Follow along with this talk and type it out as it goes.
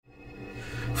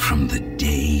From the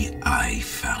day I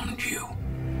found you,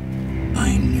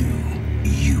 I knew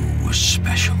you were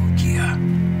special, Kia.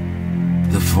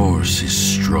 The Force is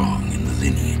strong in the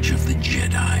lineage of the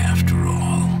Jedi, after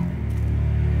all.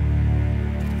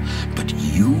 But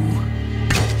you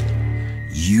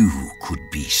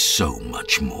could be so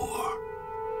much more.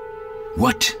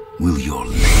 What will your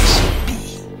legacy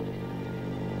be?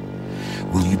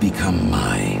 Will you become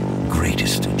my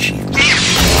greatest achievement?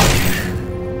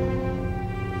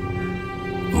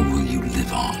 Or will you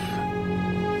live on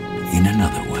in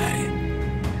another way?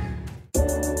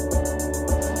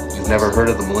 You've never heard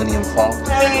of the Millennium Falcon?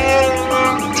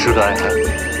 Should I have?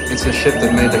 It's a ship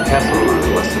that made the Kessel Run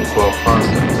in less than 12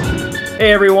 parsecs.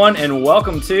 Hey everyone, and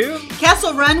welcome to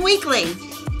Kessel Run Weekly.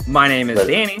 My name is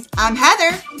Danny. I'm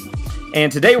Heather.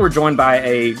 And today we're joined by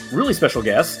a really special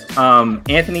guest,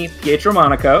 Anthony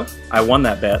Pietromonaco. I won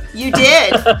that bet. You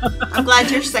did. I'm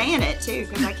glad you're saying it too,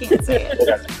 because I can't say it.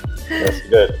 That's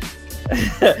good.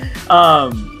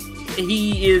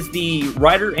 He is the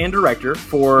writer and director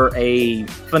for a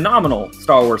phenomenal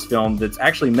Star Wars film that's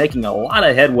actually making a lot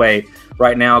of headway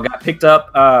right now. Got picked up,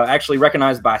 actually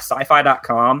recognized by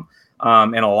sci-fi.com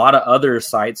and a lot of other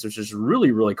sites, which is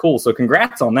really, really cool. So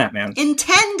congrats on that, man. In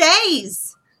 10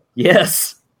 days.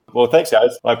 Yes. Well, thanks,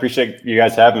 guys. I appreciate you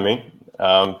guys having me.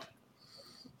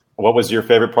 What was your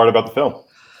favorite part about the film?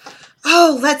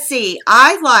 Oh, let's see.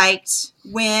 I liked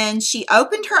when she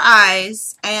opened her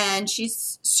eyes and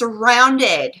she's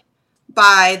surrounded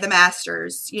by the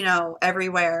masters,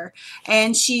 everywhere.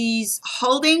 And she's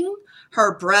holding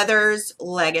her brother's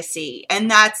legacy.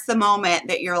 And that's the moment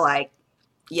that you're like,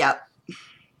 yep,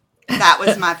 that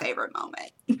was my favorite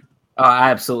moment.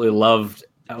 I absolutely loved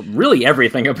really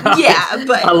everything about it. Yeah,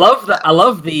 but I love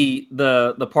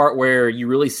the part where you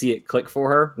really see it click for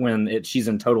her when she's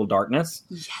in total darkness.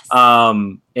 Yes.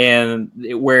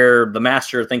 Where the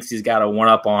master thinks he's got a one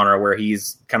up on her, where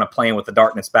he's kind of playing with the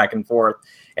darkness back and forth,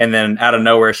 and then out of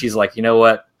nowhere she's like, you know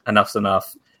what, enough's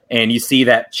enough, and you see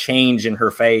that change in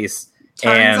her face.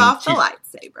 Turns off the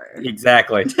lightsaber.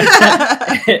 Exactly.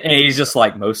 And he's just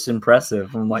like, most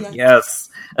impressive. I'm like, yes.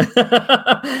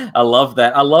 I love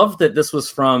that. I love that this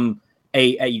was from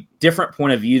a different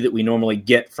point of view that we normally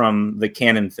get from the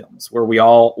canon films, where we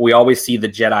always see the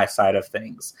Jedi side of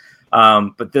things.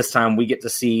 But this time we get to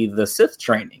see the Sith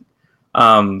training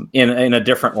in a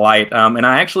different light. And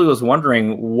I actually was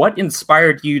wondering, what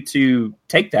inspired you to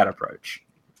take that approach?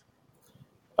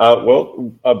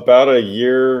 Well, about a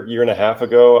year and a half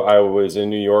ago, I was in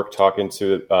New York talking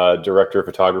to a director of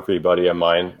photography buddy of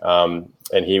mine,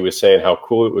 and he was saying how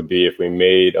cool it would be if we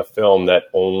made a film that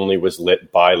only was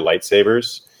lit by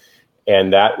lightsabers.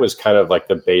 And that was kind of like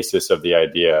the basis of the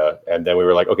idea. And then we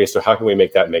were like, okay, so how can we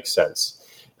make that make sense?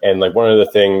 And like one of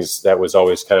the things that was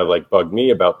always kind of like bugged me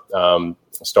about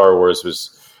Star Wars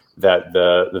was that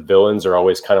the villains are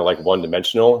always kind of like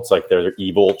one-dimensional. It's like they're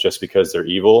evil just because they're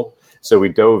evil. So we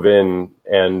dove in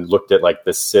and looked at like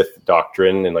the Sith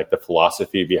doctrine and like the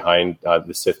philosophy behind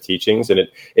the Sith teachings. And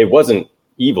it wasn't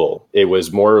evil. It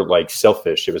was more like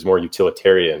selfish. It was more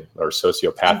utilitarian or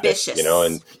sociopathic, ambitious.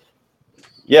 And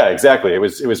yeah, exactly. It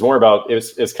was more about,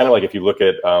 it's kind of like if you look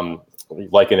at,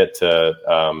 liken it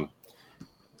to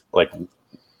like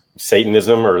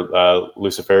Satanism or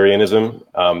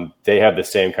Luciferianism. They have the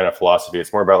same kind of philosophy.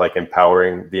 It's more about like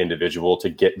empowering the individual to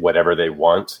get whatever they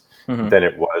want. Mm-hmm. Than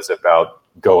it was about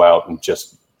go out and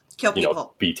just kill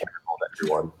people, be terrible to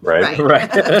everyone, right?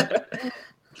 Right.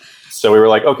 So we were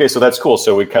like, okay, so that's cool.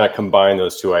 So we kind of combined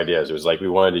those two ideas. It was like we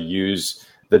wanted to use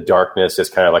the darkness as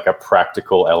kind of like a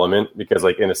practical element, because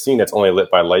like in a scene that's only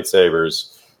lit by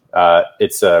lightsabers,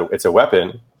 it's a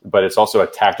weapon, but it's also a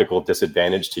tactical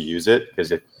disadvantage to use it,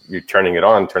 because if you're turning it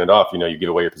on, turn it off, you give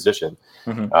away your position.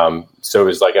 Mm-hmm. So it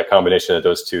was like a combination of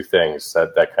those two things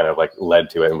that kind of like led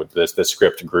to it, and with the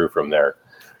script grew from there.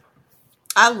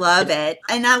 I love it,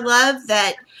 and I love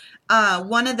that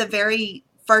one of the very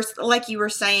first, like you were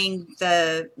saying,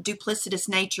 the duplicitous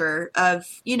nature of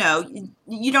you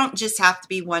don't just have to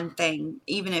be one thing,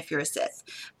 even if you're a Sith.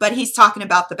 But he's talking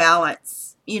about the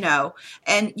balance,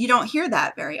 and you don't hear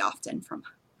that very often from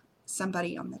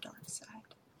somebody on the dark side.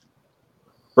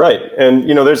 Right. And,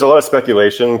 there's a lot of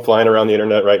speculation flying around the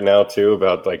internet right now, too,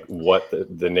 about like what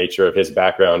the nature of his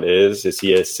background is. Is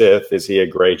he a Sith? Is he a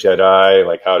gray Jedi?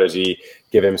 Like, how does he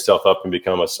give himself up and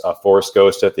become a Force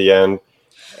ghost at the end?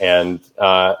 And,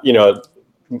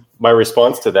 my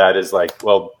response to that is like,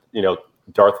 well,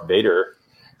 Darth Vader,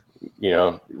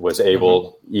 was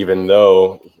able, even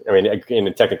though,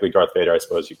 technically Darth Vader, I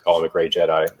suppose you call him a gray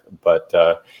Jedi, but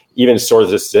even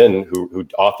Sorza Sin, who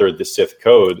authored the Sith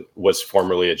Code, was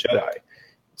formerly a Jedi.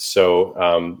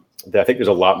 So I think there's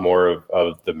a lot more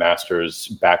of the Master's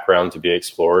background to be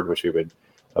explored, which we would,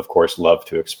 of course, love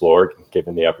to explore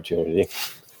given the opportunity.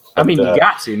 I mean, you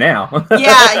got to now.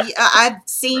 Yeah, I've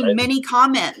seen many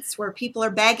comments where people are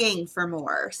begging for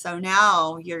more. So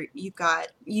now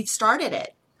you've started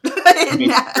it. I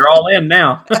mean, you're all in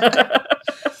now.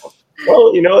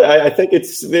 Well, I think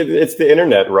it's the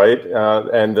internet, right?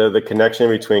 And the connection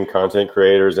between content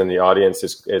creators and the audience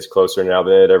is closer now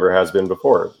than it ever has been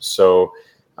before. So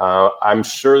I'm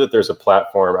sure that there's a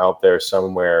platform out there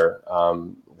somewhere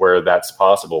where that's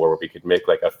possible, where we could make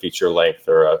like a feature length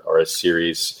or a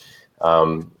series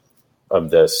of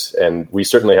this. And we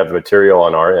certainly have the material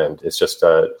on our end. It's just,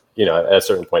 at a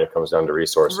certain point, it comes down to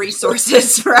resources.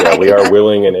 Resources, right? Yeah, we are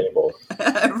willing and able.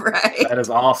 Right. That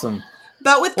is awesome.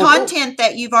 But with content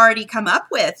that you've already come up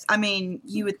with, I mean,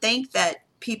 you would think that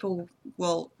people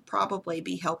will probably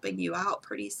be helping you out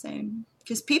pretty soon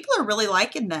because people are really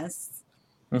liking this.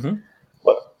 Mm-hmm.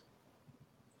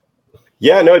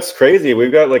 Yeah, no, it's crazy.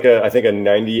 We've got I think a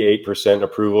 98%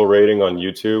 approval rating on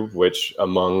YouTube, which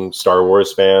among Star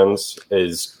Wars fans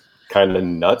is kind of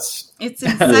nuts. It's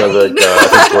insane. I think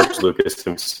George Lucas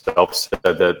himself said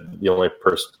that the only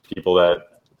people that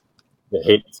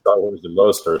hate Star Wars the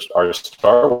most are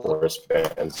Star Wars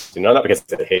fans. Not because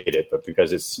they hate it, but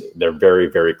because they're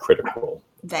very, very critical.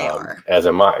 They are. As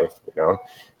am I.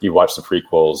 You watch the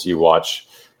prequels, you watch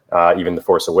even The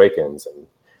Force Awakens, and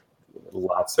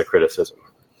lots of criticism,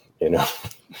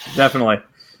 Definitely.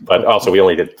 But also we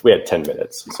had 10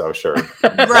 minutes, so sure.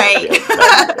 Right.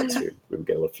 We would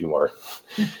get a few more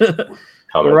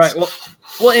comments. Right.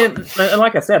 Well, and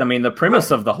like I said, I mean, the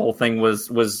premise of the whole thing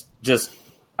was just,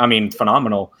 I mean,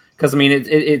 phenomenal. Because, I mean,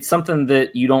 it's something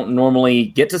that you don't normally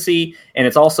get to see. And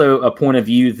it's also a point of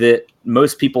view that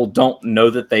most people don't know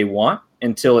that they want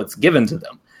until it's given to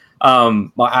them.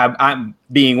 I'm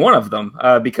being one of them,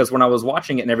 because when I was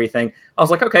watching it and everything, I was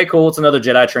like, okay, cool. It's another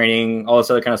Jedi training, all this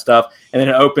other kind of stuff. And then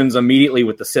it opens immediately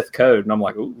with the Sith code. And I'm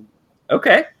like, ooh,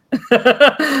 okay.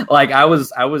 Like I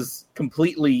was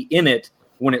completely in it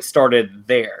when it started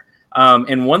there.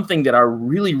 And one thing that I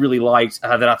really, really liked,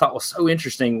 that I thought was so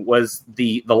interesting was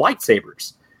the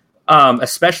lightsabers,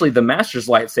 especially the Master's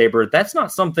lightsaber. That's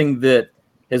not something that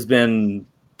has been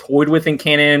toyed with in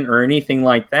canon or anything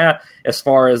like that, as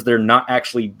far as there not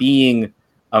actually being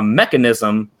a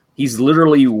mechanism. He's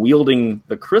literally wielding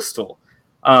the crystal.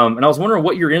 And I was wondering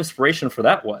what your inspiration for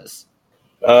that was.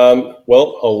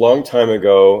 Well, a long time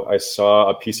ago, I saw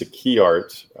a piece of key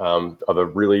art of a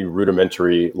really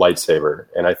rudimentary lightsaber.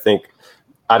 And I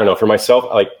don't know, for myself,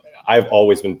 I've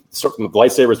always been,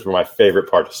 lightsabers were my favorite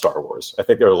part of Star Wars. I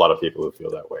think there are a lot of people who feel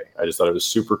that way. I just thought it was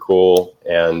super cool.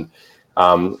 And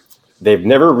they've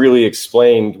never really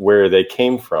explained where they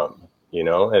came from,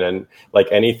 and then like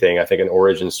anything, I think an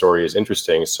origin story is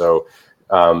interesting. So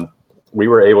we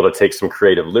were able to take some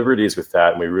creative liberties with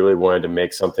that. And we really wanted to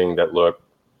make something that looked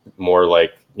more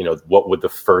like, what would the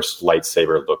first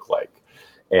lightsaber look like?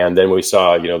 And then we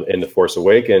saw, in The Force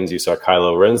Awakens, you saw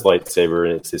Kylo Ren's lightsaber,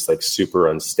 and it's this like super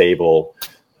unstable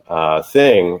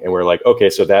thing. And we're like,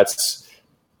 okay, so that's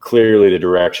clearly the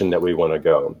direction that we want to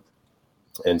go.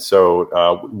 And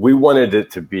so we wanted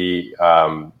it to be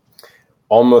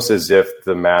almost as if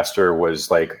the Master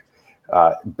was like,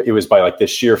 it was by like the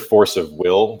sheer force of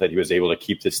will that he was able to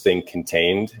keep this thing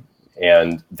contained,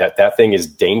 and that thing is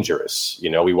dangerous.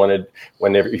 We wanted,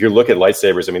 if you look at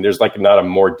lightsabers, I mean, there's like not a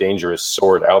more dangerous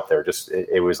sword out there. Just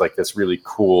it was like this really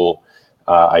cool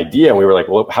idea, and we were like,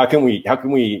 well, how can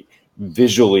we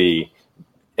visually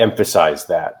emphasize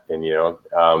that? And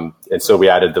so we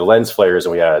added the lens flares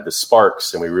and we added the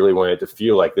sparks, and we really wanted to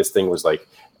feel like this thing was like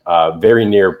very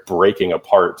near breaking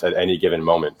apart at any given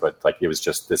moment. But like it was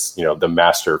just this, the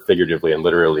Master figuratively and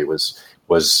literally was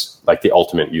like the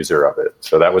ultimate user of it.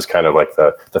 So that was kind of like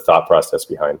the thought process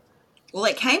behind. Well,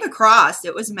 it came across.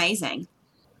 It was amazing.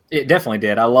 It definitely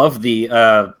did. I love the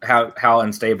how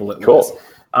unstable it was.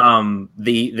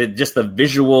 The just the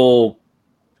visual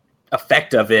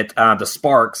effect of it, the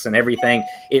sparks and everything.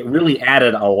 It really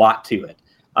added a lot to it.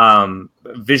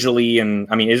 Visually, and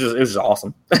I mean, it was just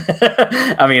awesome.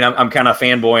 I mean, I'm kind of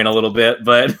fanboying a little bit,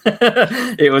 but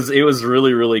it was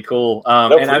really, really cool.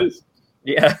 And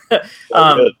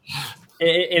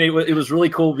it was really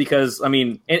cool because I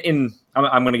mean,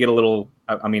 I'm going to get a little,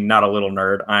 I mean, not a little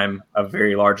nerd. I'm a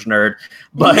very large nerd,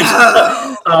 but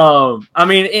I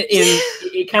mean,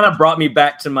 it kind of brought me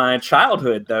back to my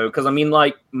childhood though, because I mean,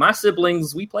 like my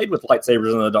siblings, we played with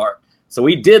lightsabers in the dark. So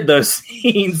we did those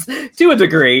scenes to a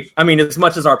degree. I mean, as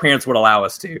much as our parents would allow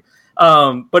us to.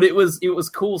 But it was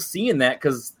cool seeing that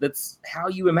because that's how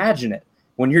you imagine it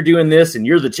when you're doing this and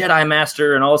you're the Jedi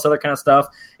Master and all this other kind of stuff,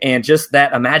 and just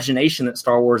that imagination that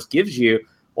Star Wars gives you,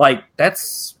 like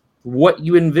that's what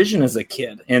you envision as a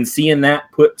kid. And seeing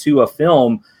that put to a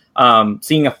film,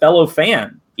 seeing a fellow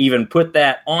fan even put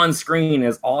that on screen,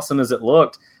 as awesome as it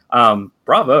looked,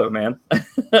 bravo, man.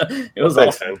 It was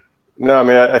Thanks, awesome. man. No, I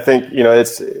mean, I think,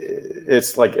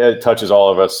 it's like it touches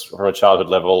all of us from a childhood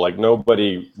level. Like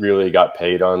nobody really got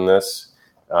paid on this.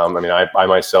 I mean, I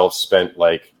myself spent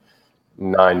like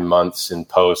 9 months in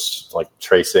post, like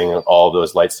tracing all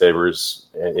those lightsabers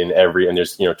and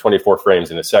there's, 24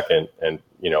 frames in a second. And,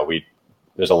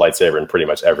 there's a lightsaber in pretty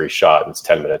much every shot, and it's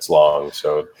 10 minutes long.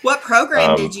 So what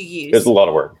program did you use? It's a lot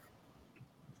of work.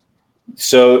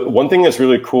 So one thing that's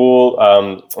really cool,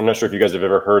 I'm not sure if you guys have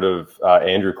ever heard of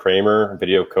Andrew Kramer,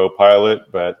 Video Copilot,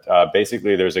 but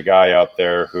basically there's a guy out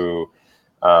there who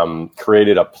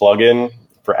created a plugin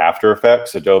for After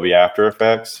Effects, Adobe After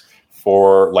Effects,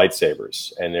 for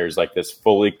lightsabers. And there's like this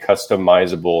fully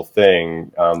customizable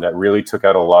thing that really took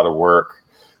out a lot of work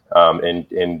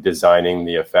in designing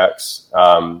the effects.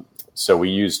 So we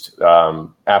used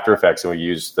After Effects, and we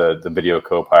used the Video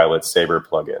Copilot Saber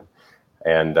plugin.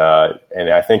 And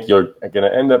I think you're going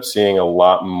to end up seeing a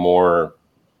lot more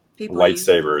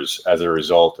lightsabers as a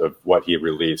result of what he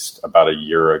released about a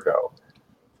year ago.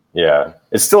 Yeah,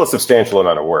 it's still a substantial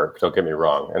amount of work. Don't get me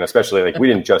wrong, and especially like we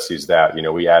didn't just use that.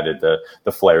 We added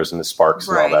the flares and the sparks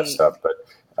and all that stuff.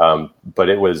 But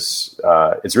it was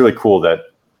it's really cool that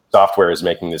software is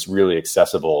making this really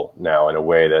accessible now in a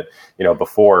way that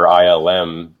before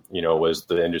ILM was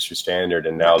the industry standard,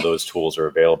 and now those tools are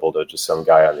available to just some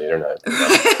guy on the internet.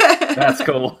 That's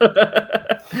cool.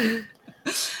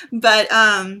 But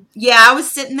I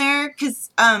was sitting there because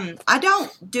I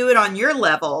don't do it on your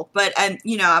level, but I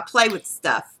play with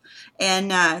stuff,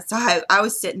 and so I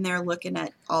was sitting there looking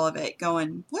at all of it,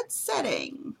 going, "What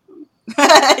setting?"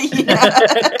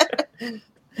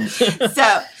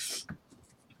 So.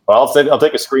 Well, I'll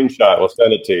take a screenshot. We'll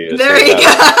send it to you. There you go.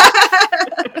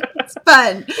 It's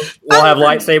fun. We'll have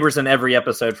lightsabers in every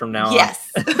episode from now on.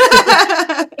 Yes.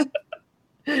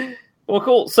 Well,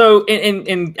 cool. So,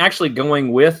 in actually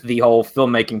going with the whole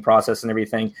filmmaking process and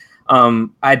everything,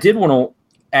 I did want to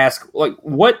ask, like,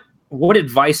 what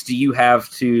advice do you have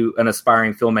to an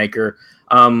aspiring filmmaker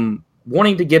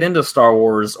wanting to get into Star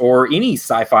Wars or any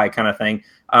sci-fi kind of thing?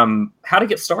 How to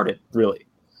get started, really?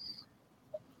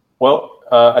 Well,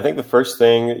 I think the first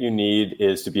thing that you need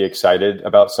is to be excited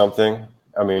about something.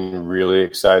 I mean, really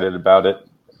excited about it.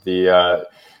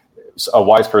 A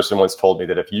wise person once told me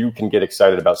that if you can get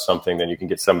excited about something, then you can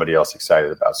get somebody else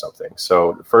excited about something.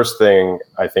 So the first thing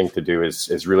I think to do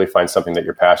is really find something that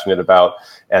you're passionate about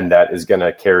and that is going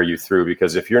to carry you through.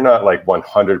 Because if you're not like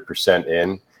 100%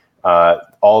 in,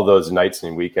 all those nights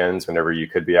and weekends, whenever you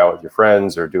could be out with your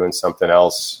friends or doing something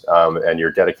else, and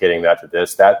you're dedicating that to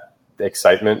this, that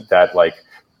excitement, that like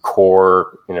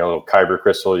core, kyber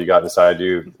crystal you got inside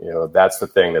you, that's the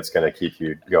thing that's going to keep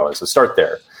you going. So start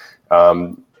there.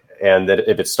 And that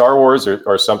if it's Star Wars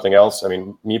or something else, I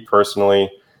mean, me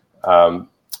personally,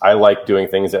 I like doing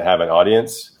things that have an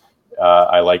audience.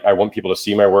 I want people to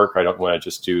see my work. I don't want to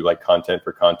just do like content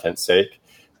for content's sake.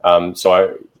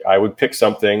 So I would pick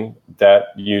something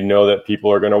that that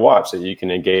people are going to watch, that you can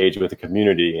engage with the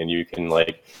community and you can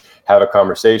like have a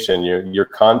conversation. Your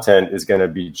content is going to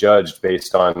be judged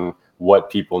based on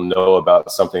what people know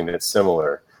about something that's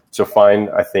similar. So find,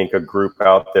 I think, a group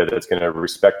out there that's going to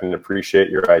respect and appreciate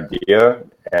your idea,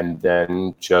 and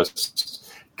then just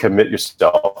commit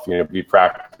yourself. Be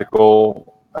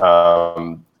practical.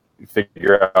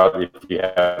 Figure out if you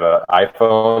have an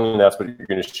iPhone and that's what you're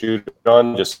going to shoot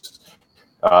on. Just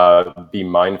be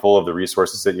mindful of the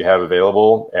resources that you have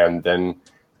available, and then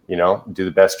do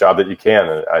the best job that you can.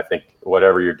 And I think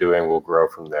whatever you're doing will grow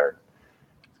from there.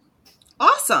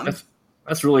 Awesome.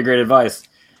 That's really great advice.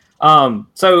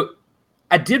 So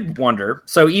I did wonder,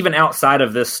 so even outside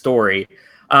of this story,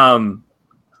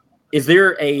 is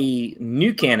there a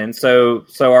new canon? So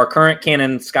our current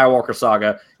canon Skywalker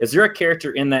saga, is there a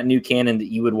character in that new canon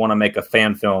that you would want to make a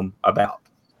fan film about?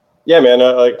 Yeah, man.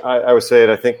 I would say it.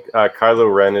 I think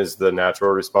Kylo Ren is the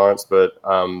natural response, but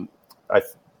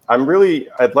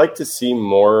I'd like to see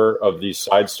more of these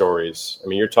side stories. I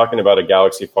mean, you're talking about a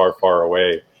galaxy far, far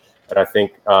away. And I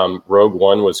think Rogue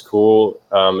One was cool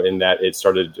in that it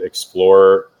started to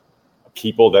explore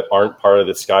people that aren't part of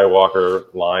the Skywalker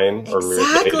line or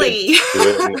related to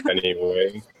it in any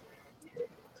way.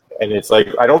 And it's like,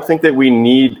 I don't think that we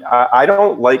need, I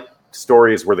don't like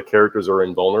stories where the characters are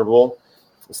invulnerable.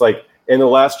 It's like in The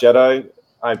Last Jedi,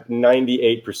 I'm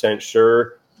 98%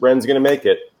 sure Ren's going to make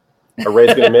it, or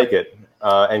Rey's going to make it,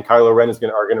 and Kylo Ren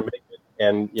are going to make it.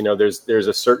 and there's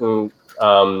a certain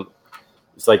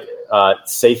it's like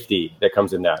safety that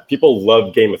comes in that. People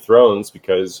love Game of Thrones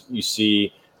because you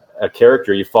see a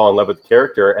character, you fall in love with the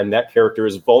character, and that character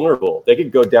is vulnerable. They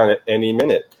could go down at any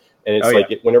minute, and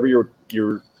it's whenever you're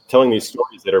telling these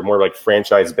stories that are more like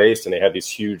franchise based and they have these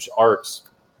huge arcs,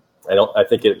 I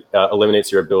think it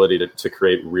eliminates your ability to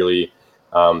create really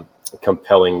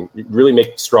compelling, really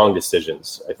make strong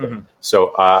decisions, I think.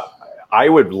 So I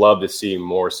would love to see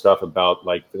more stuff about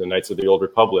like the Knights of the Old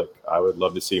Republic. I would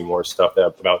love to see more stuff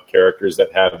about characters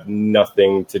that have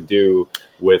nothing to do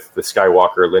with the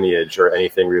Skywalker lineage or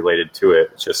anything related to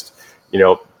it. Just,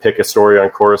 pick a story on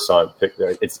Coruscant.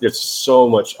 It's so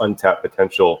much untapped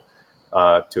potential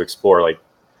to explore. Like,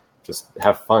 just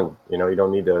have fun. You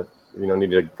don't need to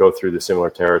go through the similar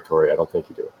territory. I don't think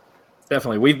you do.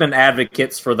 Definitely. We've been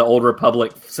advocates for the Old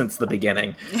Republic since the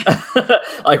beginning.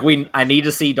 I need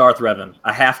to see Darth Revan.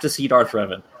 I have to see Darth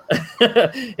Revan.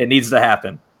 It needs to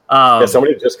happen.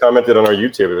 Somebody just commented on our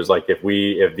YouTube. It was like,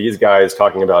 if these guys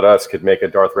talking about us could make a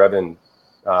Darth Revan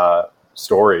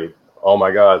story, oh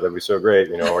my God, that'd be so great.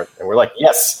 And we're like,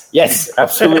 yes,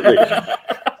 absolutely.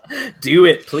 Do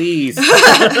it, please.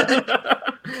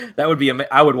 That would be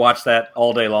I would watch that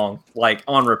all day long, like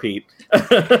on repeat.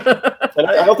 And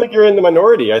I don't think you're in the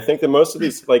minority. I think that most of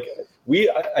these,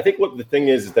 I think what the thing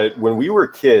is that when we were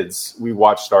kids, we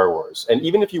watched Star Wars. And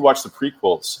even if you watch the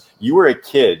prequels, you were a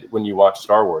kid when you watched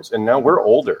Star Wars. And now we're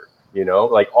older,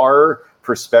 our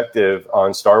perspective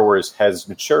on Star Wars has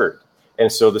matured.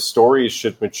 And so the stories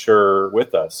should mature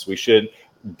with us. We should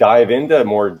dive into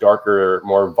more darker,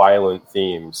 more violent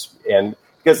themes. And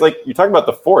because you talk about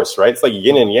the Force, right? It's like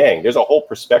yin and yang. There's a whole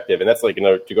perspective. And that's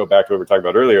to go back to what we were talking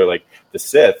about earlier, like the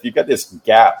Sith, you've got this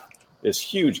gap, this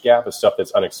huge gap of stuff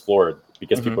that's unexplored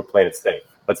because people are playing it safe.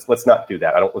 Let's not do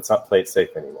that. Let's not play it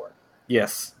safe anymore.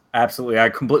 Yes, absolutely. I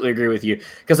completely agree with you.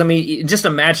 Because, just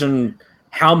imagine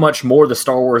how much more the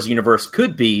Star Wars universe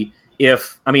could be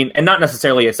and not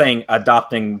necessarily saying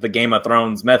adopting the Game of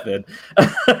Thrones method,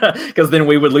 because then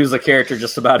we would lose a character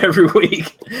just about every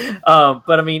week.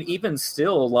 But even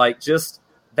still, just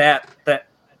that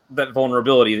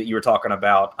vulnerability that you were talking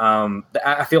about,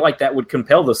 I feel like that would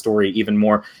compel the story even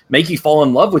more, make you fall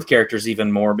in love with characters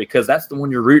even more, because that's the one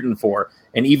you're rooting for.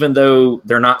 And even though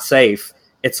they're not safe,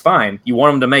 it's fine. You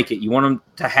want them to make it. You want them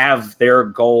to have their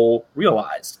goal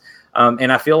realized.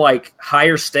 And I feel like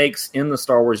higher stakes in the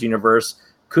Star Wars universe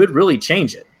could really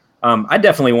change it. I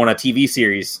definitely want a TV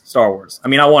series Star Wars.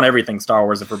 I want everything Star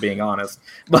Wars, if we're being honest,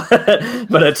 but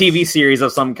a TV series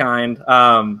of some kind,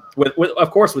 with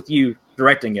of course with you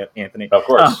directing it, Anthony. Of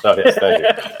course. Yes, thank you.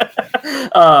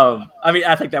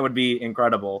 I think that would be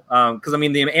incredible. Because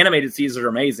the animated series are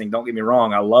amazing. Don't get me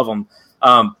wrong, I love them.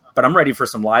 But I'm ready for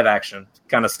some live action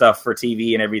kind of stuff for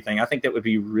TV and everything. I think that would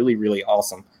be really, really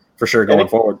awesome for sure going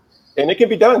forward. And it can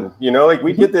be done,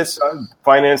 we did this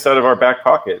financed out of our back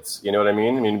pockets. You know what I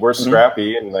mean? We're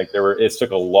scrappy, and it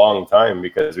took a long time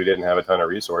because we didn't have a ton of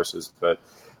resources, but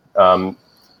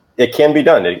it can be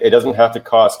done. It doesn't have to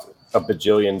cost $1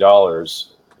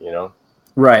 bajillion,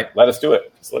 Right. Let us do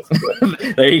it. Let's do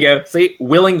it. There you go. See,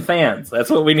 willing fans. That's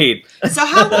what we need. So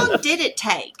how long did it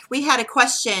take? We had a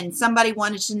question. Somebody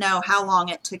wanted to know how long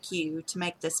it took you to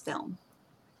make this film.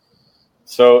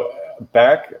 So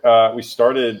we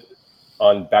started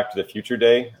on Back to the Future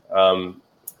Day.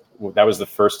 That was the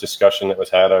first discussion that was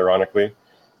had, ironically.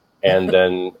 And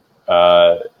then,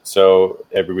 so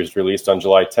it was released on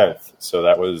July 10th. So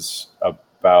that was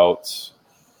about,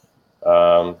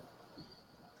 I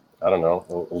don't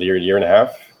know, a year and a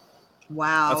half.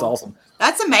 Wow. That's awesome.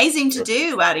 That's amazing to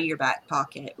do out of your back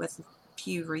pocket with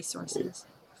few resources.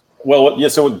 Well, yeah,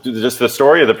 so just the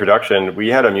story of the production, we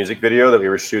had a music video that we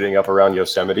were shooting up around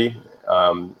Yosemite.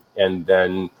 And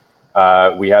then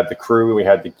we had the crew, we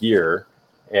had the gear.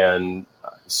 And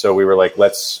so we were like,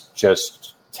 let's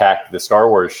just tack the Star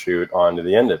Wars shoot onto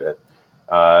the end of it.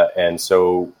 And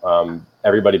so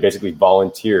everybody basically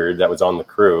volunteered that was on the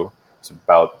crew. It's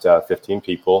about 15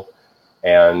 people.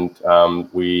 And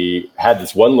we had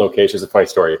this one location. It's a funny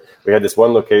story. We had this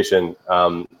one location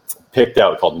picked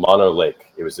out called Mono Lake.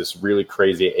 It was this really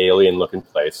crazy alien-looking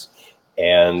place.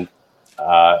 And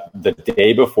the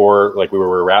day before, like we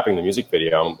were wrapping the music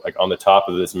video, like on the top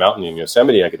of this mountain in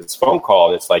Yosemite, I get this phone call,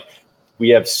 and it's like, we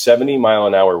have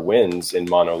 70-mile-an-hour winds in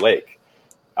Mono Lake.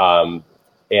 And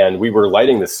we were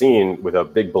lighting the scene with a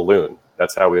big balloon.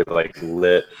 That's how we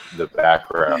lit the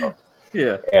background.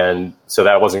 Yeah. And so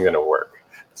that wasn't going to work.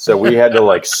 So we had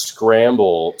to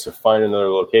scramble to find another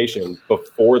location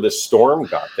before the storm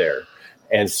got there.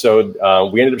 And so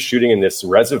we ended up shooting in this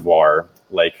reservoir,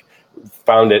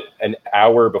 found it an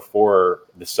hour before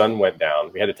the sun went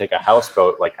down. We had to take a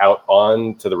houseboat like out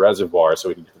onto the reservoir so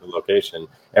we could get to the location.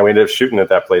 And we ended up shooting at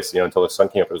that place, until the sun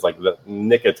came up. It was like the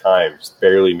nick of time, just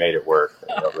barely made it work.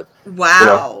 But,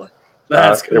 wow.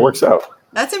 That's cool. It works out.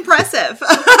 That's impressive.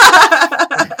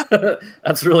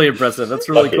 That's really impressive. That's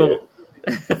really cool.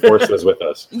 The force was with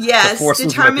us. Yes,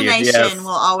 determination Yes. will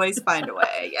always find a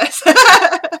way. Yes.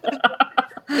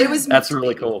 It was. That's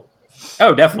really cool.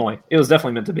 Oh, definitely. It was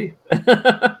definitely meant to be.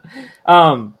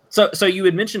 So you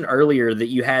had mentioned earlier that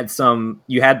you had some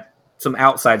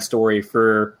outside story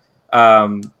for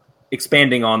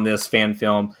expanding on this fan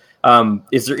film.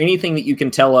 Is there anything that you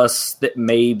can tell us that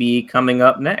may be coming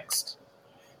up next?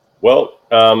 Well,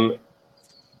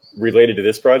 related to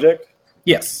this project?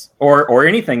 Yes, or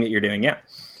anything that you're doing. Yeah.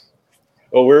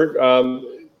 Well, we're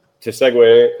to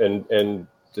segue and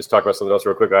just talk about something else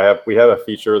real quick. We have a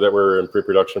feature that we're in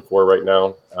pre-production for right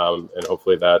now, and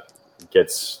hopefully that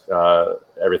gets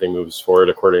everything moves forward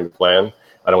according to plan.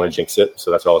 I don't want to jinx it, so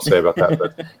that's all I'll say about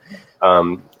that.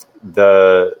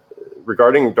 But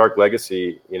regarding Dark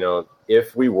Legacy,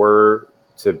 if we were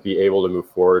to be able to move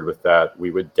forward with that,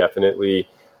 we would definitely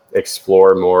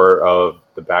explore more of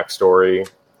the backstory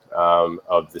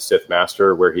of the Sith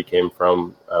Master, where he came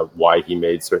from, why he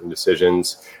made certain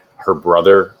decisions, her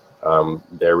brother,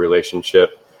 their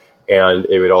relationship, and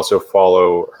it would also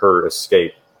follow her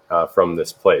escape from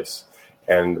this place.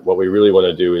 And what we really want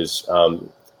to do is,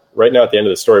 right now at the end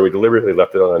of the story, we deliberately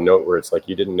left it on a note where it's like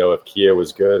you didn't know if Kia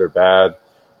was good or bad,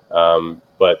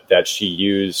 but that she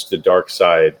used the dark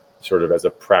side sort of as a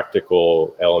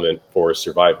practical element for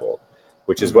survival,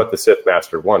 which is what the Sith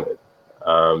Master wanted.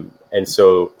 And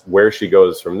so where she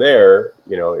goes from there,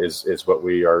 is what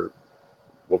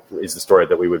is the story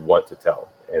that we would want to tell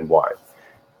and why.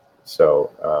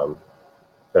 So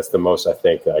that's the most I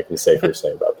think that I can safely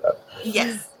say about that.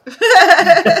 Yes.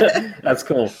 That's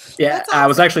cool. Yeah, That's awesome. I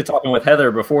was actually talking with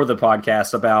Heather before the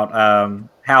podcast about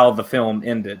how the film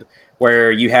ended,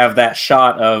 where you have that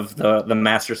shot of the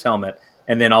Master's helmet,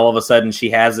 and then all of a sudden she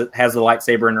has the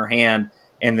lightsaber in her hand,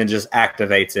 and then just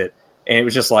activates it, and it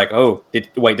was just like, oh,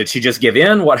 did she just give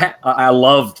in? I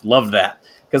loved that,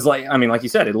 because like you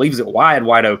said, it leaves it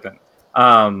wide open.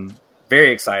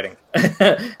 Very exciting.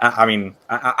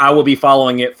 I will be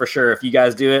following it for sure. If you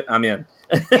guys do it, I'm in.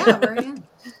 Yeah, we're in.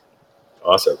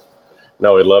 Awesome.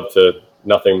 No, we'd love to.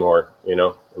 Nothing more.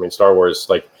 Star Wars,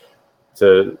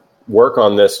 to work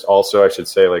on this. Also, I should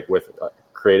say, with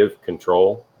creative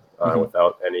control,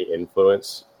 without any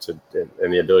influence and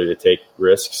the ability to take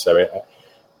risks.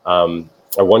 I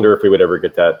wonder if we would ever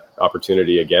get that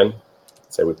opportunity again.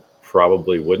 So we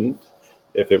probably wouldn't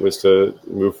if it was to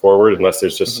move forward, unless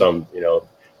there's just some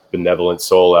benevolent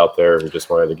soul out there who just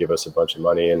wanted to give us a bunch of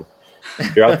money. And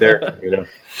if you're out there,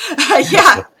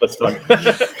 Yeah. let's talk.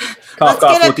 Cough, Let's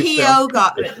cough, get a PO.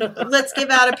 Let's give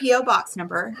out a PO box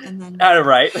number, and then.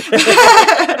 Right.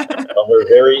 Well, we're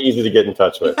very easy to get in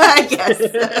touch with. Yes.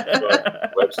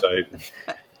 Website.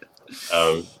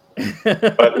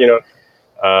 But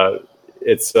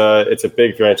it's a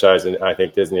big franchise, and I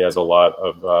think Disney has a lot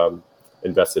of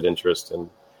invested interest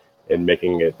in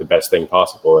making it the best thing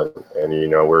possible,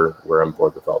 and we're on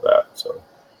board with all that.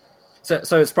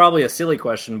 So it's probably a silly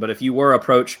question, but if you were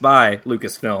approached by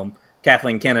Lucasfilm,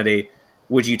 Kathleen Kennedy,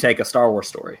 would you take a Star Wars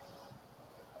story?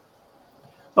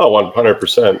 Oh,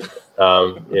 100%.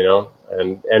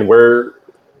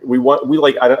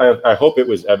 I hope it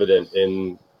was evident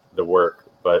in the work,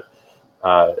 but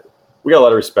we got a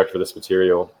lot of respect for this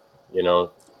material.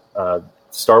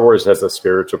 Star Wars has a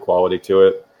spiritual quality to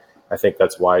it. I think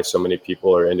that's why so many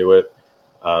people are into it.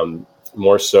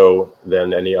 More so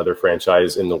than any other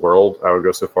franchise in the world, I would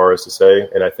go so far as to say.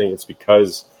 And I think it's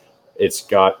because it's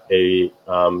got a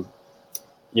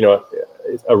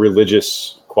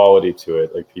religious quality to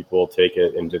it. Like, people take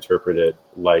it and interpret it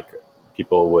like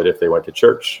people would if they went to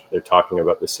church. They're talking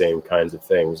about the same kinds of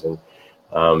things. And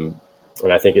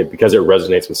I think because it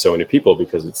resonates with so many people,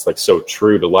 because it's so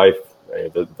true to life,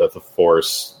 the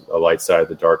Force, the light side,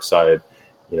 the dark side,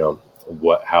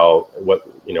 what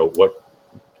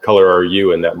color are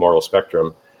you in that moral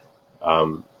spectrum?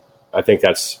 I think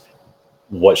that's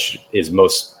what is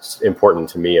most important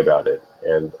to me about it.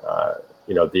 And,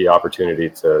 the opportunity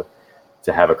to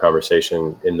have a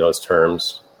conversation in those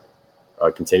terms,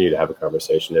 continue to have a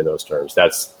conversation in those terms.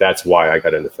 That's why I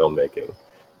got into filmmaking.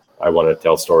 I want to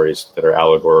tell stories that are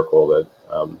allegorical, that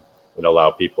would allow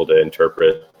people to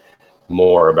interpret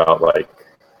more about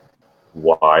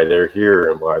why they're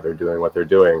here and why they're doing what they're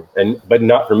doing, but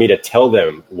not for me to tell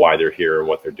them why they're here and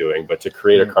what they're doing, but to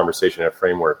create a conversation, a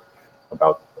framework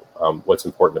about what's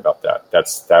important about that.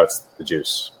 That's the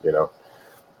juice,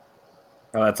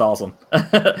 Oh, that's awesome.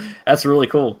 That's really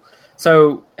cool.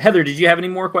 So, Heather, did you have any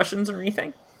more questions or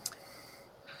anything?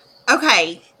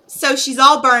 Okay, so she's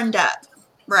all burned up,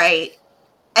 right?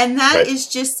 And that is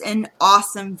just an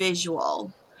awesome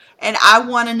visual. And I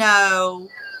want to know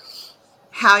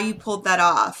how you pulled that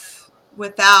off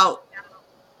without,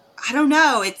 I don't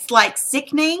know, it's like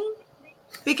sickening.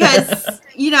 Because,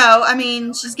 I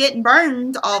mean, she's getting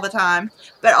burned all the time.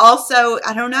 But also,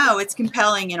 I don't know, it's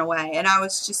compelling in a way. And I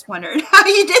was just wondering how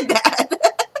you did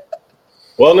that.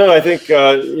 Well, no, I think,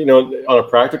 on a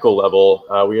practical level,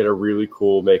 we had a really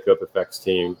cool makeup effects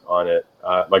team on it.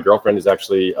 My girlfriend is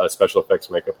actually a special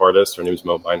effects makeup artist. Her name is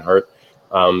Mo Meinhardt.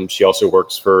 She also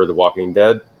works for The Walking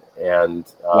Dead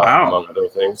and among other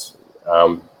things.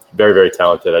 Very, very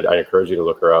talented. I encourage you to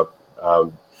look her up.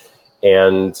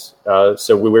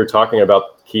 So we were talking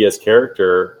about Kia's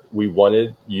character. We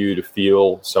wanted you to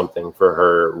feel something for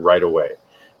her right away.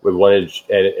 We wanted,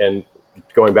 and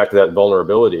going back to that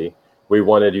vulnerability, we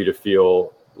wanted you to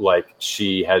feel like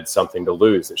she had something to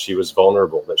lose, that she was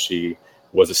vulnerable, that she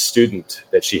was a student,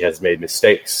 that she has made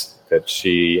mistakes, that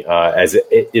she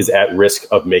is at risk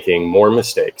of making more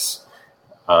mistakes.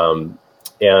 And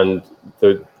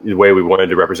the way we wanted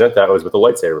to represent that was with a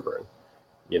lightsaber burn,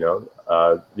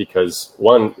 because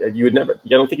one, I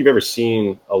don't think you've ever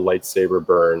seen a lightsaber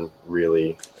burn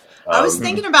really. I was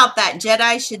thinking about that.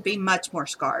 Jedi should be much more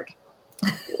scarred.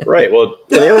 Right. Well,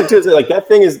 the other two is like that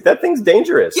thing's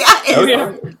dangerous.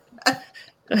 Yeah.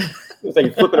 It's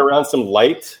like flipping around some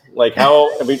light. Like how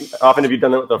often have you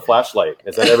done that with a flashlight?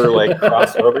 Has that ever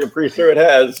crossed over? I'm pretty sure it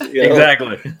has.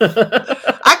 Exactly.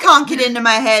 I conk it into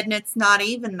my head, and it's not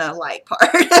even the light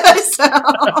part. So.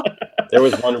 There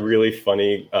was one really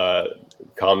funny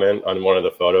comment on one of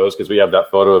the photos because we have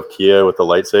that photo of Kia with the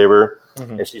lightsaber,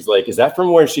 and she's like, "Is that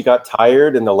from when she got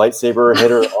tired and the lightsaber hit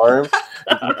her arm?"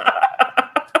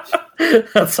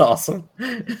 That's awesome.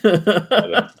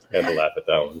 I had to laugh at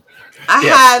that one. I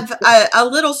have a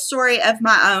little story of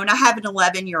my own. I have an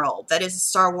 11-year-old that is a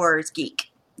Star Wars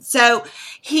geek. So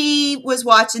he was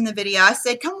watching the video. I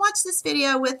said, come watch this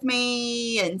video with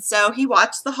me. And so he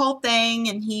watched the whole thing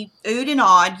and he oohed and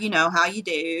awed, how you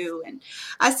do. And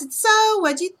I said, so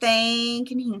what'd you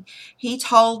think? And he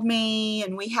told me,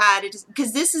 and we had it,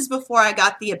 because this is before I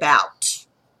got the About.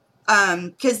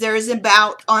 Because there is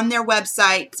About on their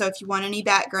website. So if you want any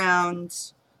background,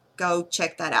 go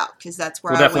check that out, because that's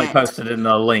where we'll definitely post it in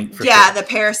the link. For sure. The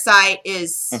Parasite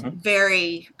is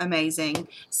very amazing.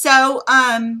 So,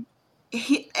 and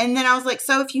then I was like,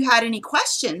 so if you had any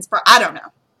questions for, I don't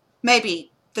know,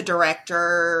 maybe the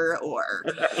director or,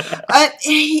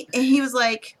 he was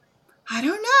like, I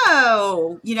don't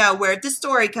know, where'd the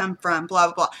story come from, blah,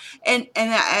 blah, blah. And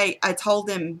I told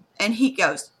him, and he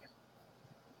goes,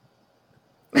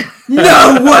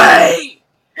 no way!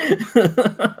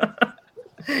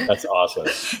 That's awesome.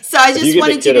 So I just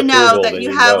wanted you to know that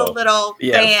you have a little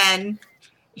fan.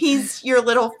 He's your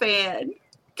little fan.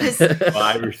 Well,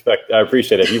 I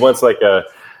appreciate it. He wants I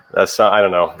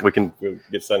don't know. We can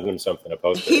send him something to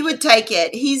post. He would take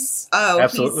it.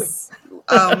 Absolutely.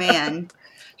 Oh man,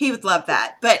 he would love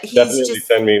that. But he's definitely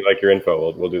send me your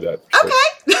info. We'll do that.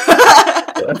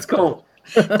 Okay. That's cool.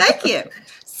 Thank you.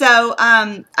 So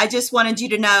I just wanted you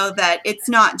to know that it's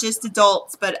not just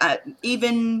adults, but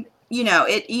even,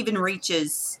 it even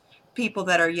reaches people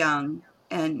that are young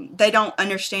and they don't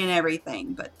understand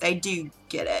everything, but they do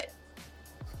get it.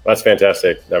 That's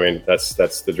fantastic. I mean, that's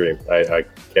the dream. I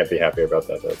can't be happier about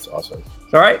that. That's awesome.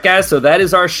 All right, guys. So that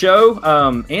is our show.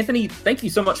 Anthony, thank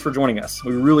you so much for joining us.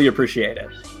 We really appreciate it.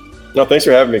 No, thanks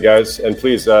for having me, guys. And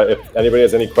please, if anybody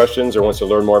has any questions or wants to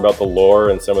learn more about the lore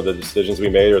and some of the decisions we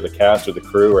made or the cast or the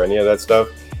crew or any of that stuff,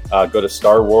 go to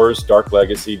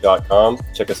StarWarsDarkLegacy.com.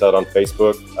 Check us out on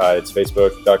Facebook. It's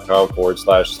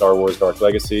Facebook.com/Star Wars Dark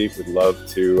Legacy. We'd love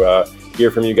to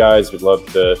hear from you guys. We'd love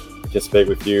to participate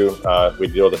with you. We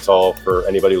do this all for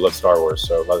anybody who loves Star Wars.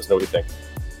 So let us know what you think.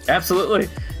 Absolutely,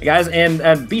 guys,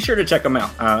 and be sure to check them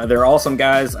out. They're awesome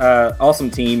guys,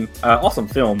 awesome team, awesome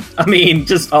film. I mean,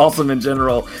 just awesome in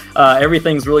general.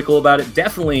 Everything's really cool about it.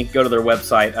 Definitely go to their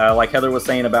website. Like Heather was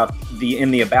saying about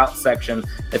in the About section,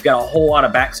 they've got a whole lot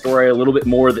of backstory, a little bit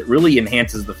more that really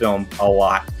enhances the film a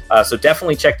lot. So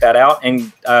definitely check that out.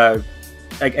 And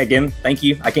again, thank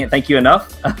you. I can't thank you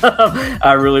enough.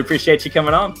 I really appreciate you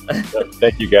coming on.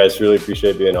 Thank you, guys. Really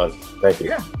appreciate being on. Thank you.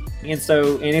 Yeah. And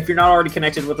if you're not already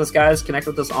connected with us, guys, connect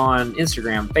with us on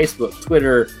Instagram, Facebook,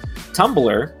 Twitter,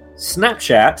 Tumblr,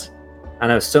 Snapchat. I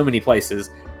know so many places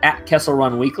at Kessel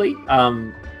Run Weekly.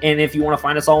 And if you want to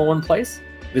find us all in one place,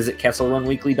 visit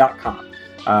KesselRunWeekly.com.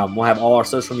 We'll have all our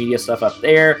social media stuff up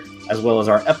there. as well as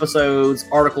our episodes,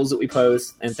 articles that we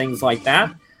post, and things like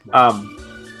that.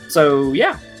 So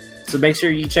make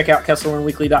sure you check out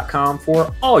KesslerOneWeekly.com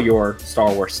for all your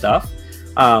Star Wars stuff.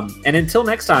 And until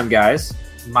next time, guys,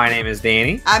 my name is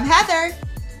Danny. I'm Heather.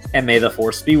 And may the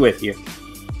Force be with you.